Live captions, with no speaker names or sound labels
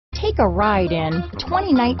Take a ride in the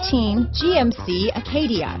 2019 GMC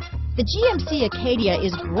Acadia. The GMC Acadia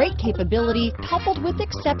is great capability coupled with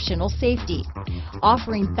exceptional safety.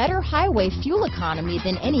 Offering better highway fuel economy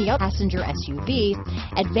than any other passenger SUV,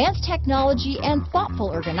 advanced technology and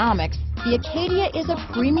thoughtful ergonomics, the Acadia is a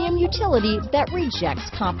premium utility that rejects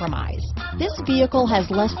compromise. This vehicle has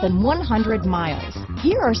less than 100 miles.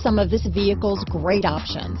 Here are some of this vehicle's great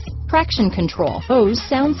options: traction control, Bose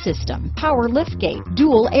sound system, power liftgate,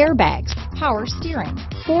 dual airbags, power steering,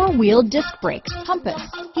 four-wheel disc brakes, compass,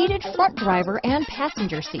 heated front driver and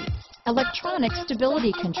passenger seats, electronic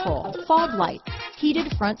stability control, fog lights, heated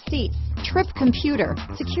front seats, trip computer,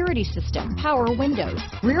 security system, power windows,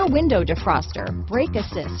 rear window defroster, brake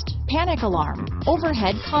assist, panic alarm,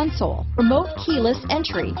 overhead console, remote keyless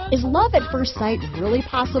entry. Is love at first sight really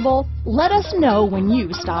possible? Let us know when you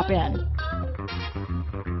stop in.